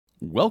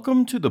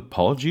Welcome to the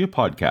Apologia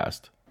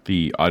Podcast,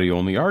 the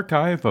audio-only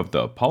archive of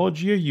the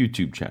Apologia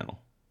YouTube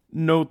channel.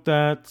 Note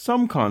that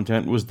some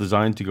content was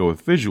designed to go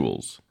with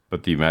visuals,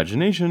 but the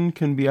imagination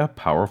can be a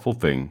powerful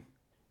thing.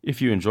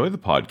 If you enjoy the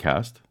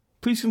podcast,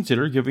 please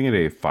consider giving it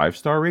a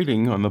 5-star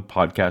rating on the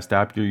podcast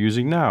app you're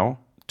using now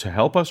to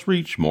help us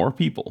reach more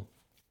people.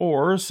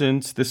 Or,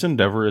 since this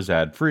endeavor is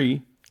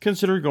ad-free,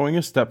 consider going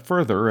a step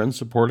further and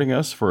supporting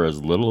us for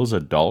as little as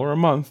 $1 a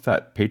month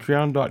at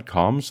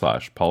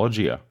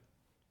patreon.com/apologia.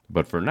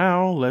 But for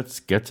now,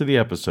 let's get to the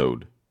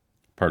episode.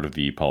 Part of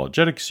the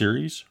Apologetic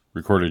series,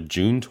 recorded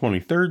June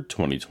 23rd,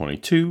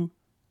 2022,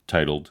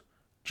 titled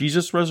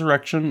Jesus'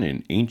 Resurrection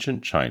in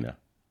Ancient China.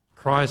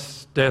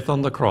 Christ's death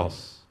on the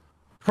cross,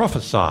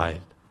 prophesied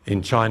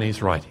in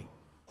Chinese writing.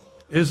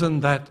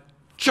 Isn't that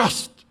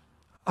just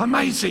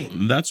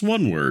amazing? That's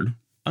one word.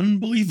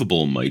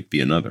 Unbelievable might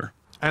be another.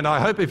 And I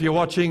hope if you're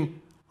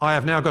watching, I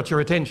have now got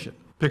your attention,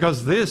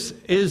 because this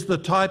is the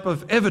type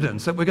of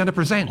evidence that we're going to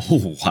present.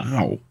 Oh,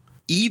 wow.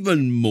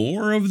 Even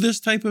more of this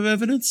type of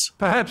evidence?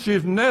 Perhaps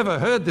you've never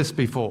heard this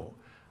before,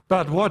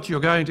 but what you're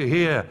going to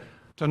hear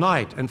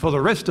tonight and for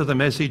the rest of the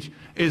message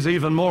is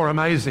even more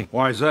amazing.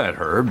 Why is that,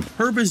 Herb?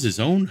 Herb is his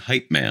own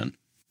hype man.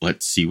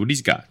 Let's see what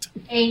he's got.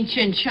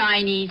 Ancient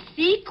Chinese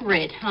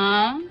secret,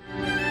 huh?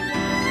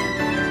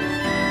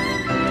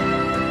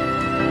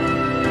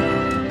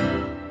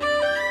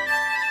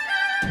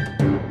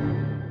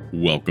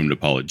 Welcome to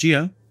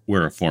Apologia,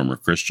 where a former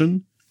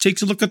Christian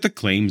takes a look at the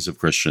claims of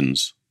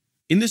Christians.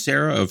 In this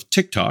era of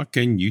TikTok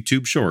and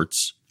YouTube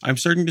Shorts, I'm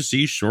starting to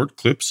see short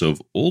clips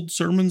of old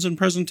sermons and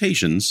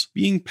presentations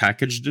being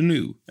packaged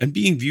anew and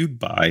being viewed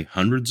by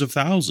hundreds of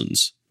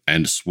thousands,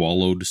 and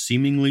swallowed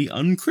seemingly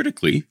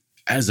uncritically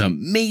as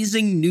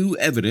amazing new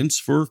evidence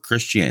for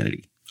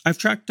Christianity. I've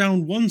tracked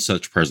down one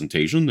such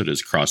presentation that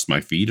has crossed my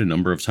feed a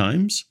number of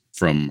times,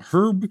 from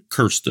Herb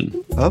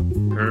Kirsten. Herb?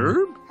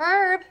 Herb.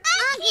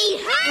 Augie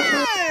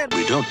Herb!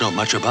 We don't know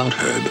much about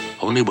Herb,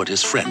 only what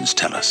his friends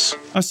tell us.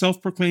 A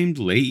self-proclaimed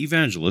lay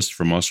evangelist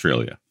from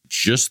Australia.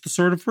 Just the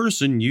sort of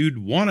person you'd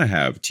want to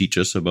have teach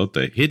us about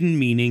the hidden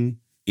meaning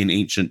in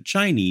ancient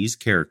Chinese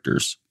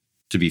characters.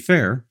 To be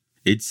fair,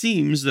 it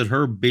seems that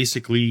Herb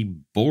basically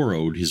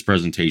borrowed his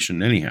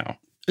presentation anyhow,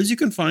 as you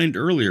can find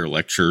earlier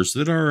lectures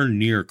that are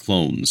near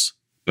clones.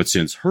 But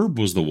since Herb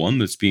was the one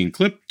that's being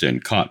clipped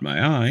and caught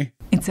my eye...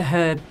 It's a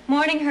Herb.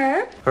 Morning,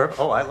 Herb. Herb?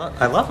 Oh, I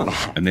love him.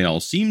 And they all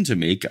seem to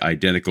make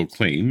identical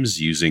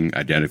claims using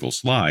identical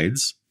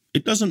slides,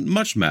 it doesn't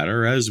much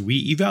matter as we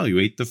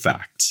evaluate the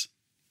facts.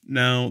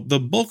 Now, the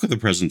bulk of the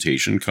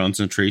presentation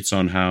concentrates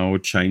on how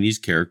Chinese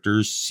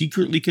characters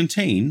secretly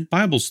contain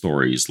Bible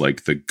stories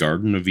like the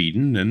Garden of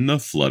Eden and the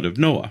Flood of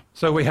Noah.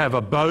 So we have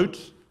a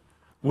boat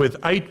with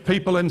 8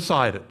 people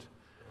inside it,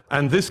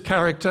 and this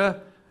character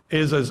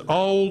is as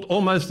old,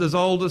 almost as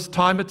old as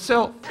time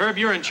itself. Herb,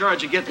 you're in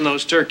charge of getting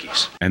those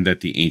turkeys. And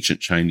that the ancient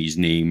Chinese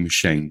name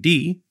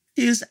Shangdi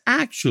is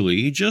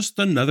actually just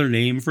another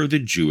name for the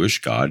Jewish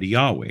god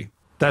Yahweh.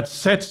 That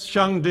sets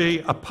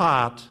Shangdi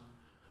apart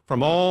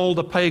from all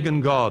the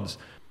pagan gods.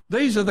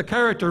 These are the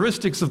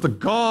characteristics of the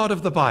God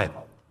of the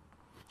Bible.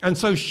 And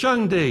so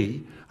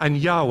Shangdi and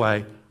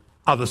Yahweh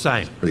are the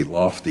same. Pretty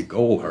lofty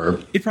goal,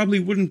 Herb. It probably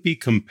wouldn't be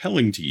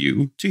compelling to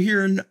you to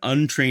hear an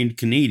untrained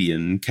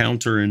Canadian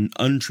counter an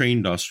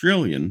untrained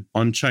Australian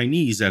on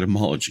Chinese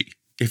etymology.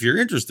 If you're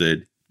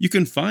interested, you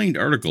can find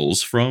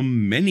articles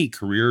from many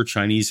career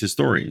Chinese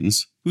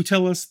historians who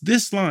tell us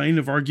this line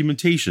of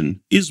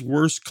argumentation is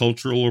worse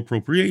cultural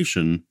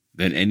appropriation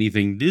than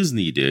anything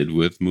Disney did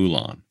with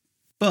Mulan.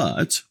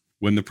 But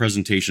when the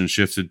presentation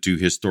shifted to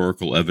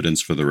historical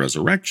evidence for the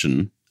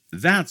resurrection,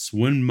 that's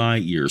when my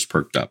ears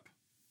perked up.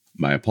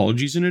 My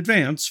apologies in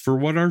advance for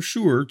what are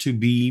sure to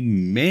be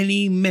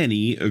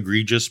many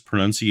egregious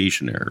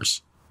pronunciation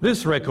errors.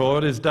 This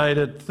record is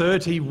dated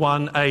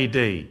 31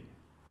 AD,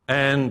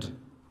 and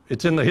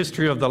it's in the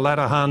history of the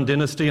latter Han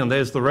dynasty, and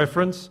there's the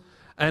reference,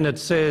 and it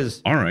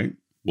says... All right.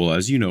 Well,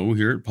 as you know,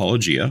 here at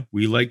Apologia,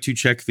 we like to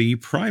check the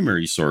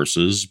primary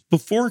sources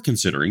before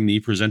considering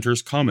the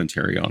presenter's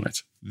commentary on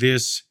it.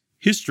 This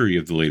History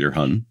of the Later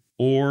Hun,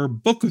 or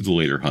Book of the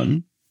Later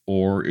Hun,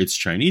 or its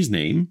Chinese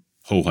name,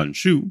 Ho Han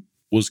Shu,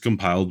 was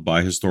compiled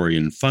by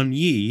historian Fan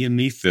Yi in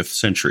the 5th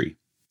century.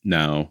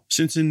 Now,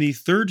 since in the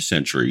 3rd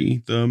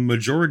century, the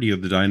majority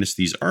of the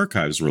dynasty's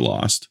archives were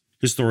lost,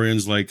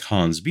 historians like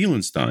Hans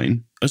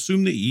Bielenstein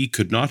assume that Yi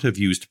could not have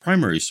used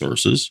primary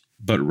sources,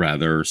 but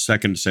rather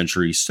 2nd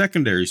century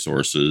secondary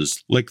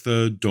sources like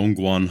the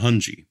Dongguan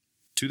Hunji.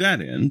 To that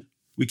end,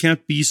 we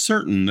can't be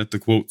certain that the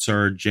quotes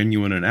are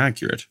genuine and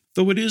accurate,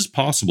 though it is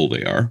possible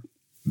they are.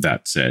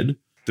 That said,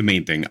 the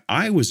main thing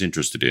I was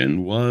interested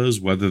in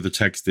was whether the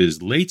text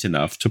is late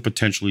enough to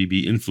potentially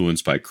be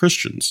influenced by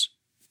Christians.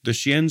 The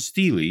Xian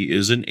Stele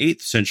is an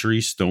 8th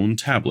century stone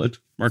tablet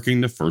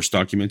marking the first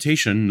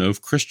documentation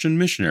of Christian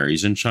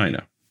missionaries in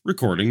China,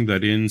 recording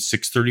that in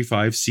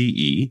 635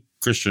 CE,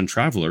 Christian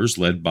travelers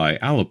led by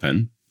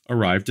Alopen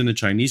arrived in the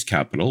Chinese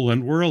capital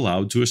and were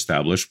allowed to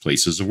establish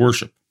places of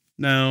worship.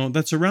 Now,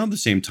 that's around the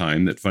same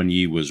time that Fan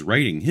Yi was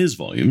writing his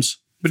volumes,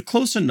 but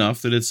close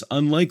enough that it's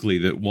unlikely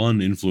that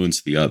one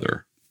influenced the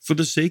other. For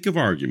the sake of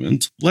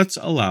argument, let's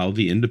allow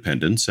the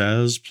independence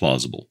as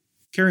plausible.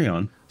 Carry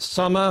on.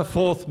 Summer,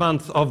 4th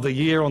month of the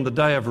year, on the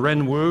day of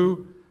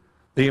Renwu,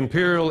 the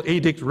imperial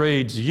edict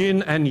reads,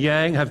 Yin and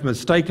Yang have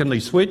mistakenly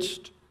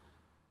switched,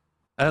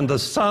 and the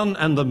sun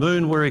and the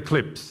moon were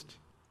eclipsed.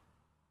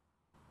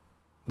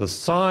 The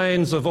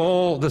sins of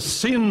all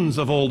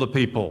the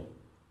people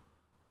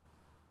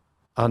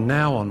are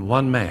now on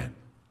one man.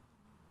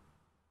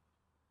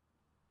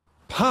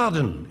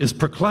 Pardon is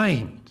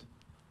proclaimed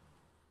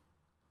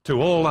to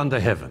all under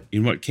heaven.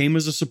 In what came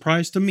as a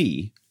surprise to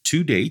me,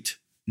 to date,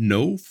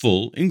 no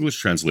full English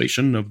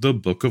translation of the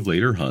Book of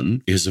Later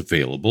Hun is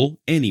available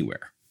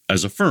anywhere,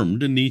 as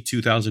affirmed in the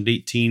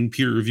 2018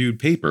 peer-reviewed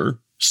paper,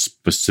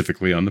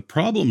 specifically on the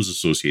problems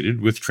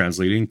associated with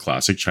translating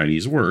classic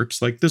Chinese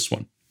works like this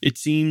one. It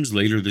seems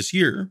later this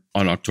year,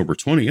 on October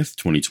 20th,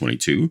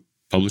 2022,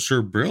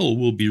 publisher Brill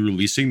will be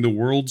releasing the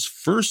world's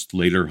first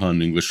Later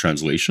Hun English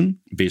translation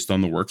based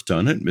on the work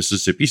done at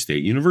Mississippi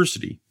State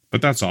University.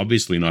 But that's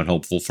obviously not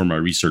helpful for my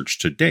research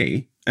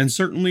today, and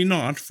certainly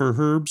not for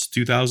Herb's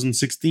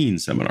 2016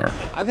 seminar.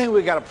 I think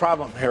we got a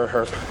problem here,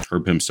 Herb.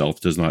 Herb himself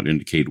does not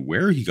indicate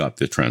where he got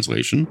the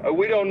translation.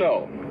 We don't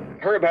know.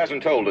 Herb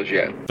hasn't told us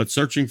yet. But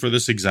searching for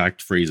this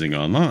exact phrasing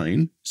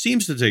online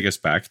seems to take us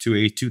back to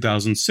a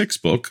 2006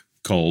 book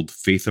called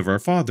Faith of Our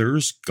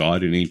Fathers,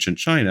 God in Ancient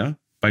China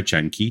by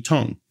Chen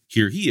Qi-tong.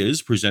 Here he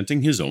is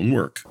presenting his own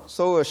work.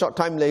 So a short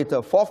time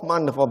later, 4th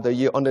month of the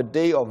year, on the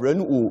day of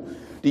Renwu,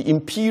 the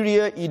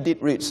imperial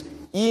edict reads,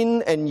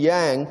 Yin and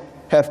Yang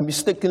have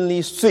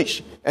mistakenly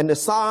switched, and the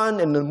sun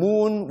and the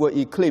moon were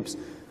eclipsed.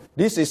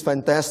 This is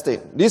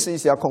fantastic. This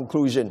is their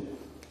conclusion.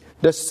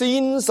 The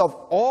sins of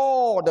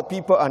all the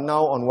people are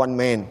now on one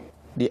man.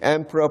 The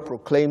emperor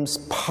proclaims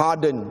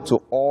pardon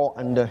to all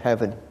under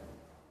heaven.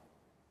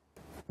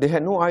 They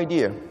had no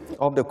idea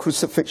of the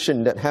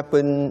crucifixion that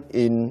happened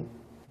in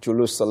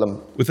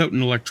Jerusalem. Without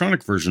an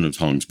electronic version of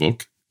Tong's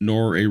book,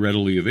 nor a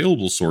readily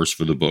available source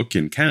for the book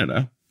in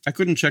Canada, I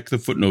couldn't check the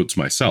footnotes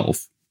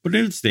myself, but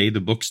in its day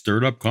the book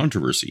stirred up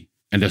controversy,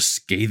 and a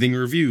scathing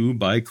review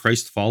by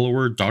Christ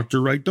follower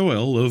Dr. Wright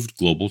Doyle of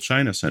Global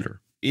China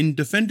Center. In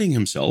defending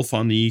himself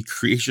on the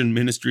Creation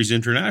Ministries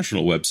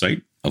International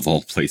website, of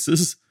all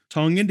places,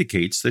 Tong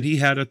indicates that he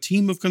had a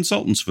team of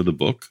consultants for the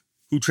book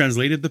who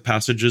translated the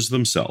passages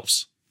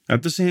themselves.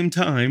 At the same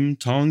time,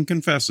 Tong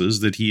confesses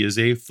that he is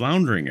a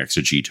floundering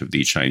exegete of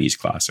the Chinese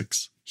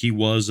classics. He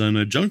was an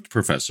adjunct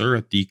professor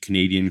at the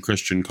Canadian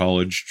Christian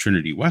College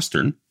Trinity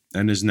Western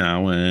and is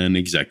now an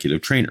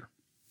executive trainer.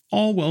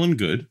 All well and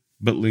good,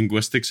 but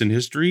linguistics and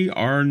history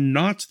are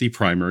not the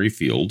primary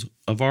field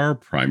of our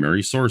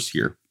primary source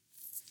here.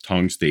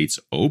 Tong states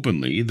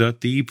openly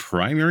that the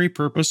primary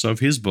purpose of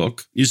his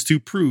book is to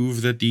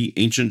prove that the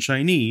ancient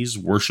Chinese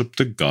worship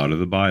the God of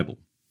the Bible.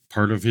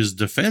 Part of his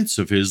defense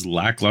of his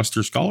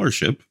lackluster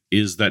scholarship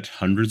is that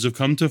hundreds have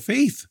come to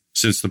faith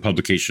since the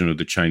publication of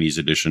the Chinese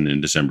edition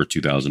in December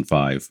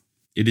 2005.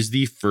 It is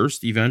the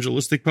first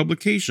evangelistic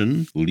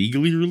publication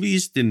legally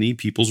released in the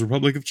People's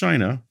Republic of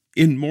China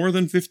in more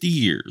than 50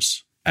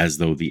 years, as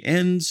though the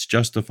ends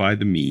justify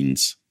the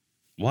means.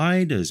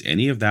 Why does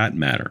any of that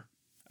matter?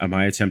 Am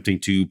I attempting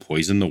to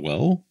poison the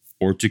well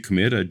or to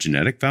commit a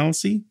genetic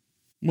fallacy?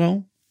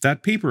 Well,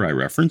 that paper I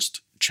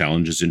referenced,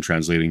 Challenges in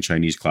Translating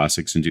Chinese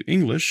Classics into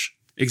English,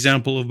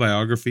 example of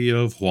biography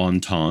of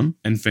Huan Tan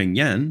and Feng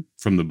Yan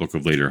from the Book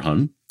of Later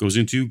Hun, goes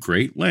into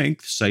great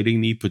length citing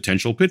the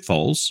potential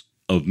pitfalls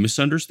of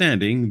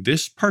misunderstanding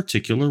this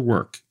particular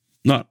work,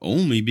 not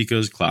only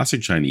because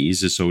classic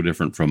Chinese is so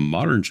different from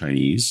modern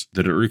Chinese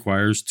that it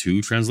requires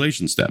 2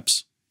 translation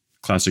steps.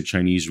 Classic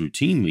Chinese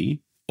routinely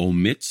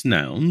omits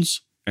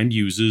nouns and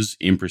uses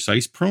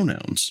imprecise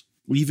pronouns,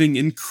 leaving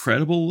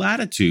incredible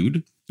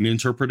latitude in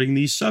interpreting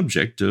the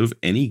subject of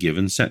any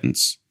given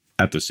sentence.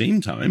 At the same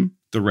time,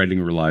 the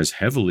writing relies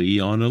heavily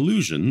on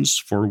allusions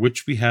for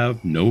which we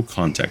have no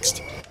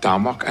context.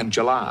 Damok and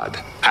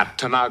Jalad at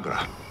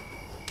Tanagra.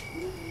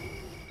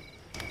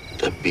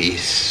 The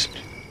beast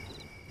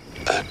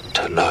at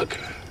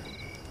Tanagra.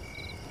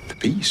 The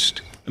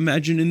beast?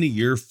 Imagine in the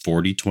year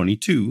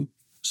 4022,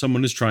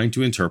 someone is trying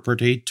to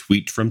interpret a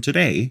tweet from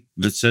today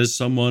that says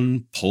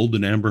someone pulled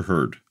an Amber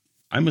Heard.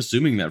 I'm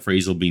assuming that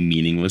phrase will be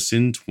meaningless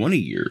in 20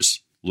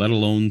 years, let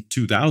alone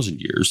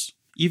 2,000 years,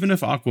 even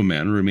if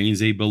Aquaman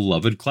remains a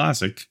beloved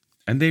classic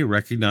and they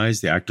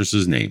recognize the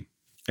actress's name.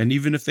 And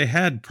even if they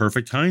had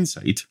perfect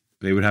hindsight,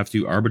 they would have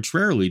to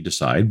arbitrarily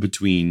decide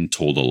between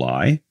told a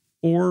lie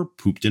or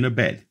pooped in a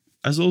bed,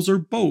 as those are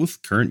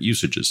both current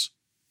usages.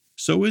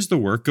 So is the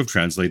work of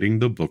translating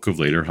the Book of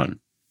Later Hun.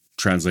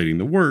 Translating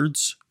the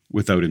words,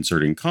 without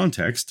inserting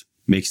context,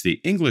 makes the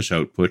English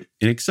output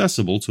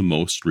inaccessible to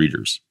most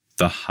readers.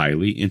 The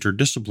highly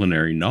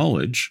interdisciplinary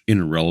knowledge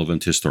in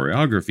relevant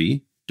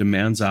historiography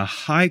demands a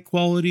high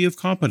quality of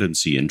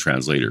competency in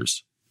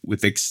translators,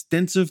 with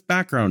extensive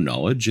background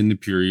knowledge in the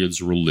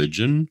period's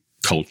religion,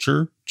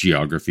 culture,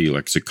 geography,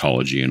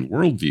 lexicology, and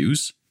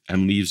worldviews,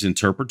 and leaves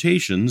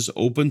interpretations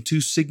open to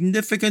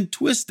significant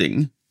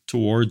twisting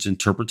towards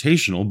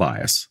interpretational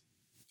bias.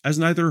 As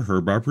neither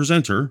Herb, our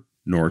presenter,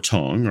 nor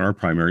Tong, our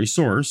primary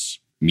source,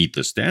 meet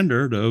the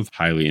standard of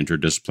highly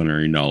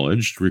interdisciplinary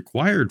knowledge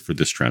required for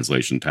this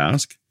translation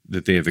task,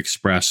 that they have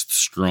expressed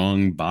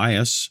strong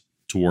bias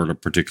toward a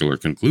particular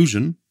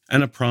conclusion,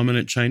 and a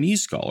prominent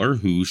Chinese scholar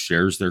who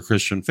shares their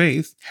Christian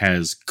faith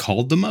has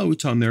called them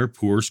out on their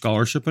poor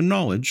scholarship and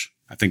knowledge,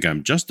 I think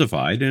I'm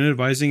justified in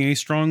advising a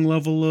strong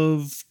level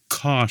of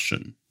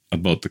caution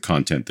about the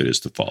content that is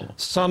to follow.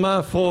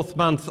 Summer, 4th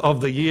month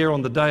of the year,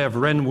 on the day of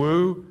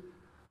Renwu,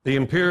 the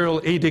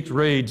imperial edict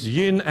reads,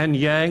 Yin and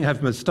Yang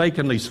have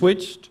mistakenly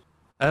switched,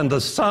 and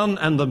the sun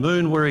and the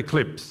moon were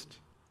eclipsed.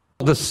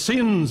 The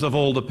sins of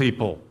all the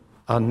people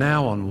are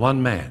now on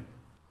one man.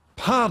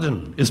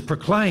 Pardon is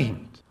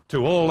proclaimed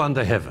to all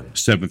under heaven.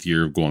 7th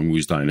year of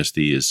Guangwu's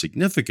dynasty is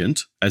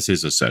significant, as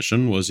his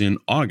accession was in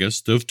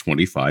August of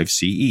 25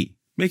 CE,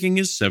 making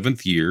his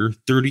 7th year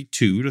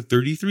 32 to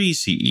 33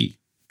 CE.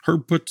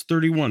 Herb puts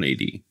 31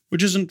 AD,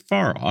 which isn't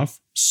far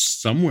off.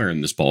 Somewhere in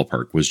this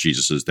ballpark was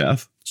Jesus'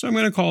 death, so I'm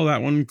going to call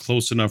that one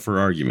close enough for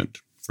argument,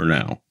 for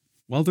now.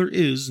 While there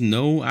is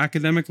no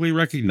academically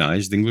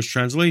recognized English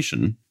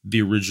translation,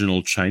 the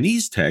original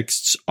Chinese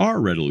texts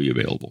are readily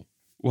available.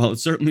 While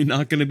it's certainly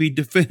not going to be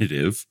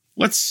definitive,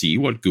 let's see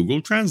what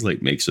Google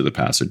Translate makes of the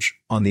passage.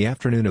 On the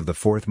afternoon of the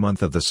 4th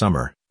month of the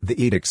summer,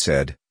 the edict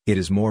said, "It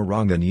is more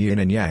wrong than yin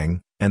and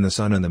yang, and the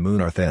sun and the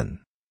moon are thin.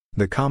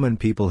 The common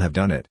people have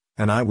done it,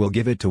 and I will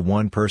give it to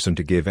one person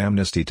to give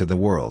amnesty to the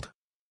world.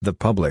 The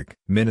public,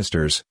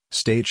 ministers,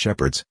 state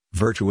shepherds,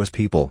 virtuous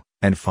people,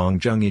 and Feng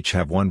Zheng each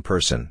have one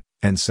person,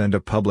 and send a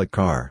public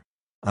car.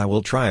 I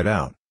will try it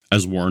out."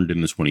 As warned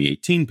in the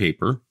 2018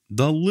 paper,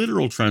 the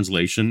literal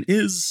translation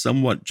is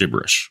somewhat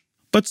gibberish,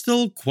 but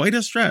still quite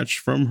a stretch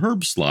from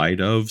Herb's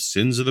slide of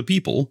sins of the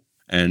people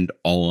and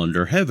all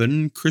under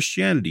heaven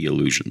Christianity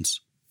allusions.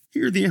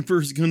 Here the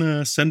emperor's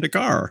gonna send a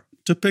car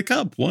to pick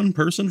up one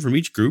person from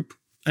each group,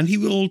 and he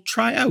will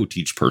try out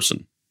each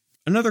person.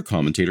 Another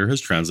commentator has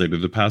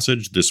translated the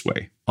passage this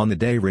way. On the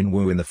day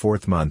Renwu in the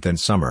 4th month in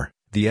summer,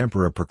 the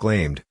emperor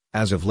proclaimed,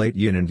 "As of late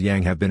yin and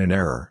yang have been in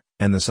error,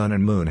 and the sun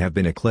and moon have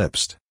been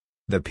eclipsed.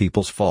 The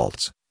people's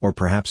faults, or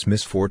perhaps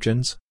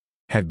misfortunes,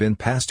 have been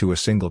passed to a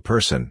single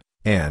person,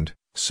 and,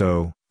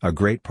 so, a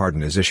great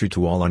pardon is issued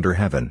to all under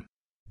heaven.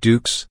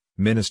 Dukes,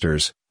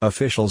 ministers,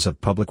 officials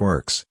of public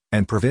works,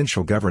 and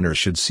provincial governors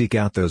should seek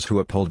out those who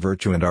uphold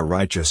virtue and are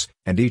righteous,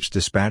 and each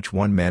dispatch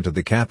one man to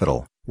the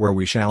capital, where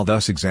we shall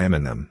thus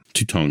examine them."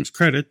 To Tong's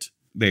credit,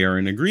 they are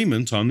in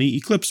agreement on the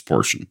eclipse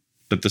portion,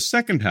 but the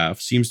second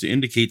half seems to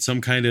indicate some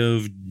kind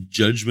of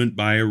judgment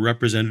by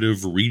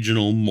representative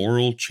regional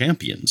moral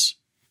champions.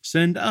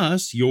 Send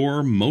us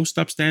your most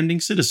upstanding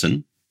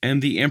citizen,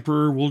 and the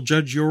emperor will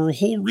judge your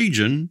whole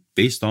region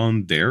based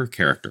on their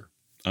character.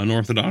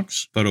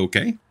 Unorthodox, but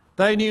okay.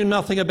 They knew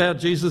nothing about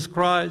Jesus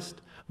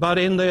Christ, but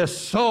in their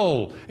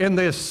soul, in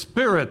their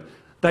spirit,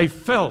 they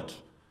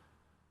felt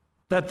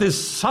that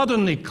this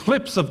sudden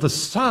eclipse of the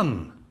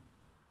sun,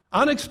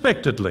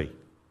 unexpectedly,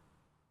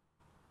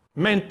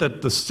 meant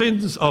that the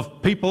sins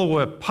of people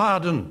were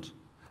pardoned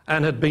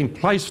and had been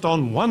placed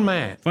on one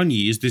man. Fan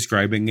Yi is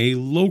describing a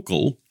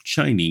local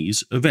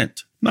Chinese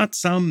event, not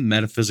some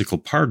metaphysical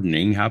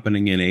pardoning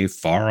happening in a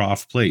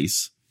far-off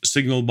place,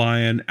 signaled by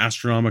an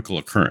astronomical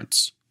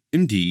occurrence.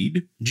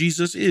 Indeed,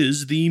 Jesus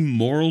is the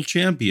moral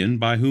champion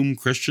by whom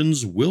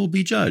Christians will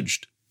be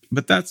judged,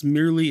 but that's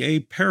merely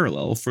a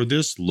parallel for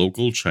this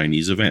local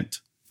Chinese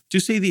event. To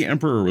say the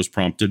emperor was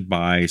prompted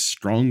by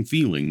strong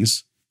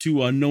feelings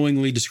to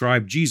unknowingly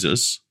describe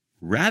Jesus,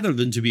 rather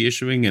than to be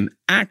issuing an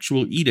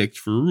actual edict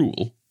for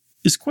rule,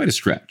 is quite a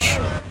stretch.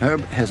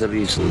 Herb has a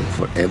reason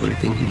for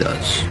everything he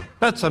does.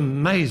 That's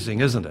amazing,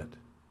 isn't it?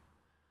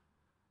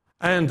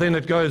 And then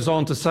it goes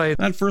on to say,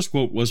 That first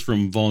quote was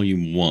from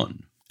Volume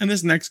 1, and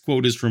this next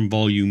quote is from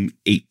Volume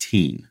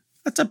 18.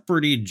 That's a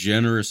pretty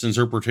generous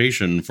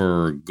interpretation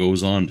for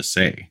goes on to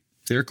say.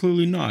 They're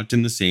clearly not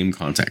in the same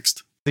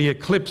context. the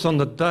eclipse on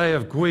the day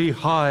of Gui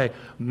Hai,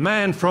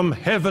 man from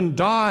heaven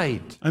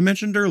died. I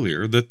mentioned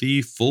earlier that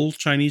the full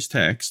Chinese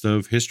text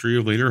of History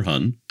of Later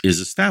Han is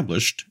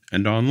established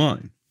and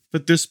online,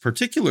 but this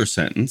particular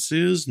sentence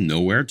is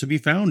nowhere to be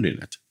found in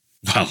it.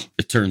 Well,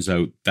 it turns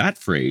out that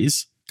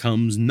phrase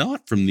comes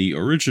not from the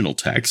original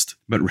text,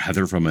 but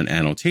rather from an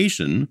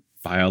annotation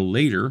by a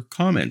later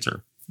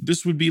commenter.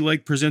 This would be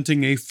like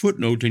presenting a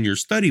footnote in your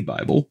study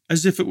Bible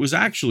as if it was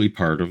actually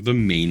part of the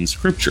main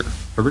scripture.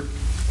 Herbert,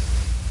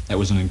 that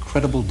was an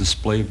incredible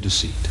display of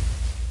deceit.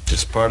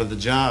 Just part of the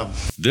job.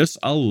 This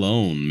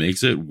alone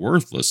makes it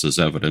worthless as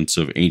evidence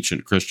of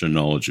ancient Christian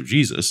knowledge of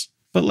Jesus,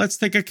 but let's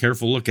take a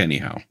careful look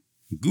anyhow.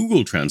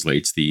 Google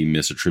translates the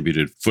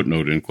misattributed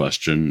footnote in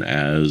question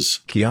as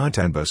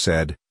Qiantanbo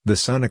said, the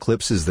sun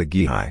eclipses the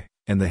Gihai,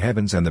 and the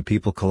heavens and the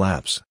people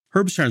collapse.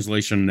 Herb's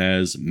translation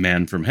as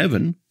man from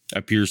heaven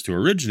appears to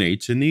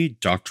originate in the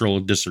doctoral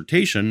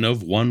dissertation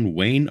of one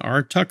Wayne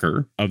R.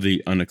 Tucker of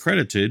the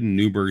unaccredited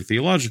Newburgh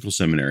Theological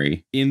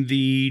Seminary in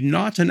the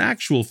not an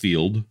actual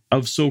field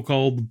of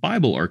so-called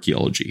Bible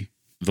archaeology.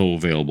 Though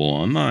available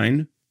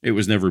online, It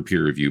was never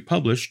peer-reviewed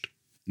published,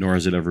 nor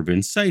has it ever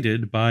been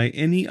cited by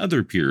any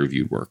other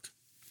peer-reviewed work.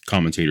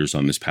 Commentators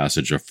on this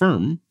passage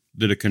affirm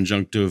that a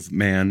conjunctive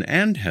man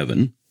and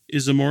heaven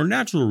is a more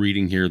natural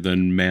reading here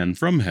than man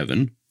from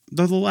heaven,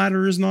 though the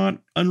latter is not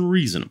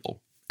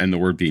unreasonable, and the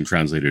word being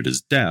translated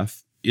as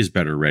death is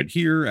better read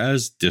here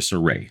as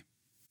disarray.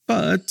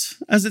 But,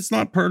 as it's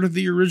not part of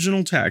the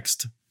original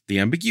text, the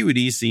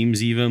ambiguity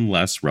seems even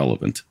less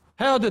relevant.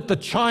 How did the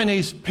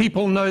Chinese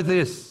people know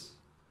this?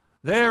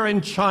 There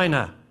in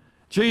China,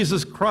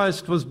 Jesus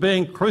Christ was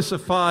being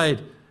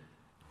crucified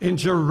in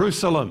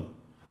Jerusalem.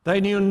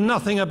 They knew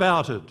nothing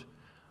about it.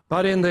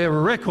 But in their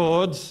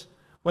records,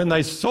 when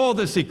they saw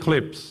this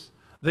eclipse,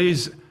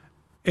 these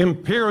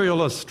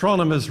imperial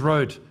astronomers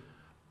wrote,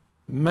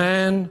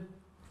 "Man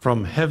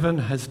from heaven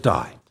has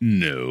died."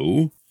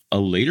 No. A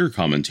later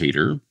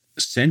commentator,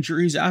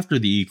 centuries after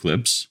the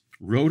eclipse,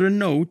 wrote a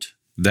note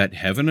that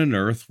heaven and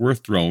earth were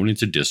thrown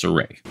into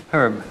disarray.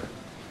 Herb,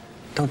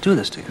 don't do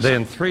this to yourself.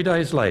 Then 3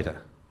 days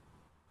later,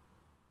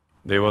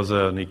 there was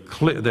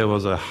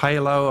a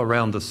halo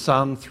around the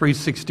sun,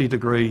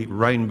 360-degree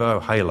rainbow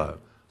halo.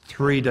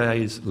 3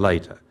 days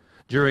later,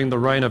 during the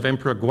reign of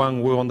Emperor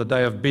Guangwu on the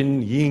day of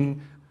Bin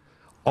Ying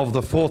of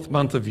the 4th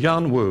month of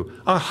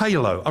Yanwu, a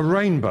halo, a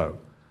rainbow,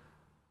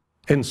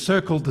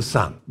 encircled the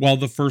sun. While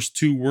the first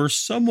two were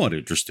somewhat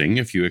interesting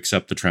if you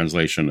accept the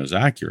translation as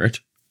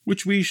accurate,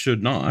 which we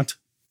should not,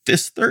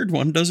 this third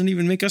one doesn't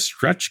even make a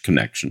stretch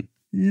connection.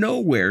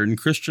 Nowhere in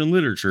Christian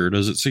literature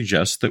does it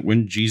suggest that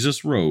when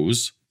Jesus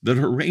rose, that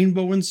a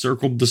rainbow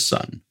encircled the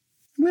sun.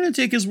 I'm going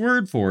to take his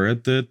word for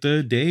it that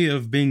the day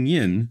of Bing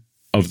Yin,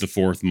 of the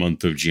 4th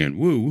month of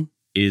Jianwu,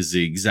 is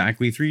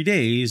exactly 3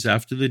 days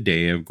after the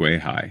day of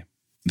Guihai.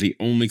 The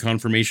only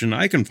confirmation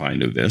I can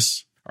find of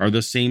this are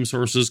the same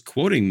sources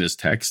quoting this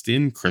text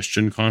in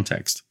Christian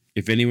context.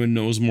 If anyone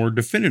knows more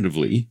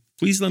definitively,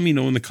 please let me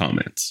know in the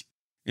comments.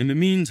 In the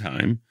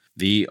meantime,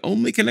 the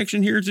only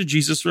connection here to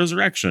Jesus'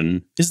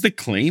 resurrection is the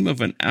claim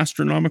of an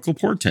astronomical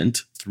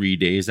portent 3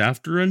 days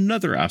after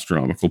another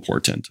astronomical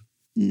portent.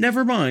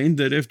 Never mind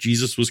that if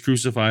Jesus was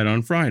crucified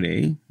on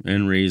Friday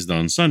and raised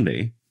on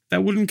Sunday,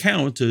 that wouldn't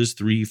count as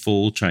 3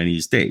 full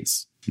Chinese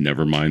days.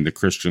 Never mind the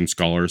Christian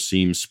scholars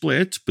seem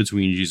split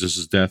between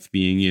Jesus' death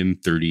being in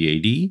 30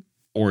 AD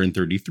or in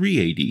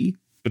 33 AD,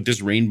 but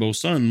this rainbow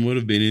sun would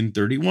have been in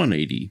 31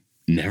 AD.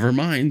 Never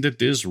mind that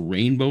this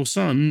rainbow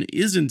sun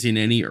isn't in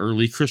any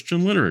early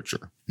Christian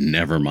literature.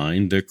 Never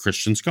mind that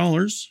Christian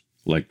scholars,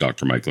 like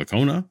Dr. Mike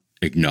Licona,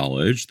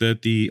 acknowledge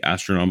that the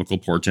astronomical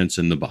portents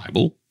in the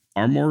Bible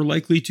are more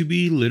likely to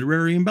be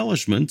literary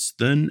embellishments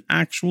than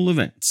actual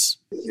events.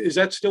 Is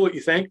that still what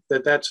you think,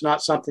 that that's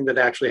not something that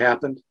actually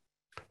happened?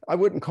 I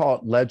wouldn't call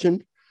it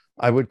legend.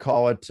 I would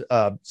call it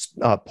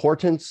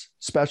portents,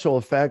 special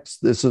effects.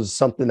 This is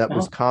something that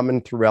was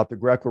common throughout the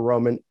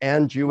Greco-Roman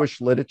and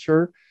Jewish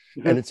literature,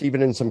 and it's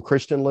even in some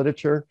Christian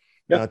literature.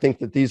 Yep. And I think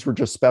that these were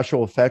just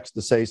special effects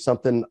to say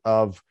something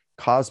of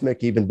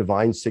cosmic, even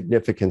divine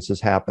significance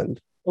has happened.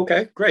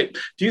 Okay, great.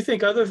 Do you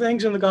think other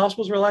things in the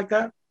Gospels were like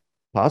that?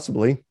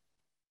 Possibly.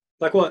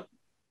 Like what?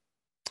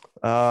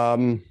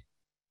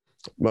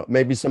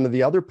 Maybe some of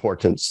the other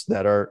portents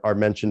that are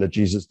mentioned at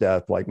Jesus'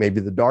 death, like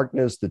maybe the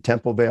darkness, the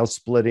temple veil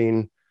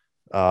splitting,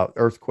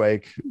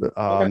 earthquake.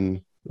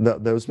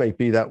 Those may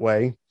be that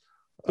way.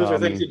 Those are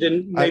things that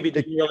didn't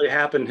really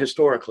happen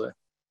historically.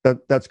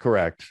 That's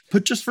correct.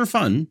 But just for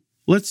fun,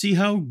 let's see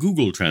how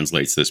Google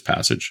translates this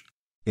passage.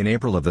 In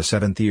April of the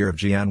 7th year of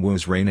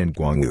Jianwu's reign in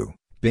Guangwu,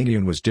 Bing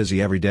Yun was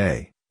dizzy every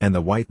day, and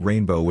the white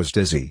rainbow was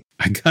dizzy.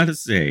 I gotta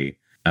say,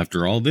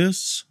 after all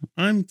this,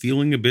 I'm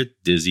feeling a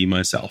bit dizzy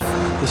myself.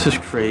 This is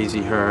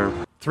crazy, Herb.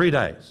 3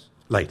 days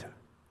later.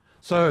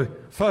 So,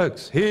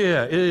 folks,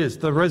 here is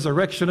the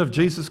resurrection of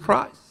Jesus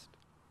Christ.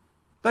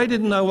 They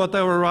didn't know what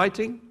they were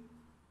writing.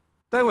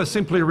 They were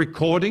simply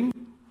recording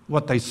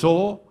what they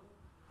saw,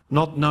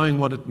 not knowing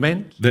what it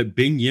meant. That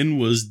Bing Yin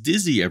was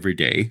dizzy every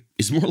day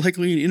is more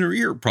likely an inner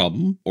ear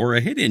problem or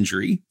a head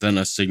injury than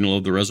a signal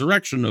of the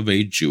resurrection of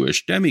a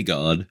Jewish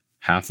demigod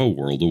half a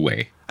world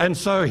away. And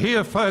so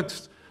here,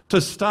 folks, to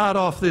start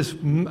off this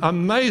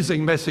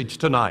amazing message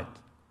tonight,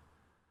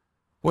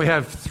 we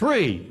have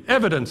 3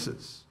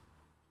 evidences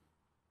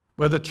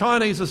where the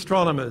Chinese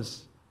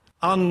astronomers,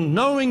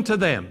 unknowing to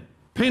them,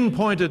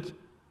 pinpointed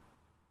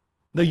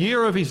the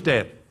year of his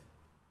death,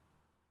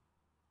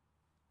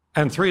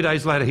 and 3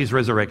 days later, his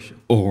resurrection.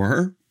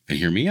 Or, and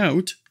hear me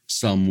out,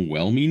 some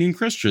well-meaning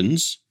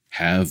Christians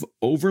have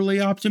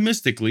overly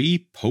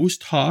optimistically,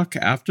 post hoc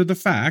after the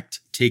fact,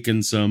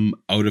 taken some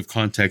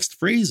out-of-context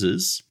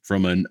phrases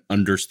from an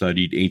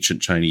understudied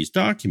ancient Chinese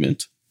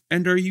document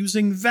and are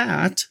using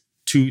that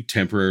to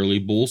temporarily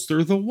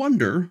bolster the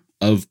wonder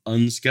of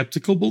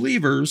unskeptical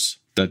believers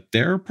that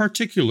their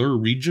particular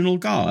regional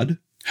god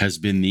has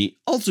been the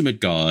ultimate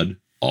god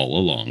all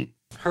along.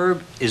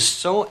 Herb is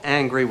so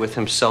angry with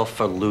himself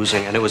for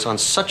losing, and it was on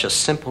such a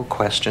simple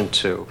question,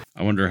 too.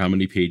 I wonder how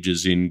many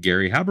pages in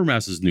Gary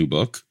Habermas's new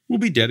book will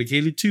be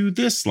dedicated to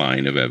this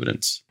line of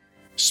evidence.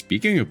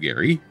 Speaking of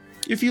Gary,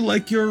 If you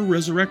like your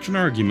resurrection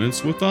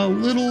arguments with a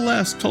little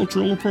less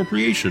cultural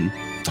appropriation,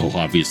 though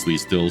obviously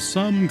still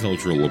some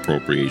cultural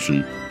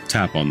appropriation,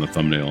 tap on the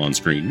thumbnail on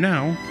screen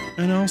now,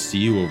 and I'll see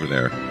you over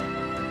there.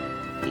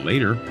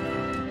 Later.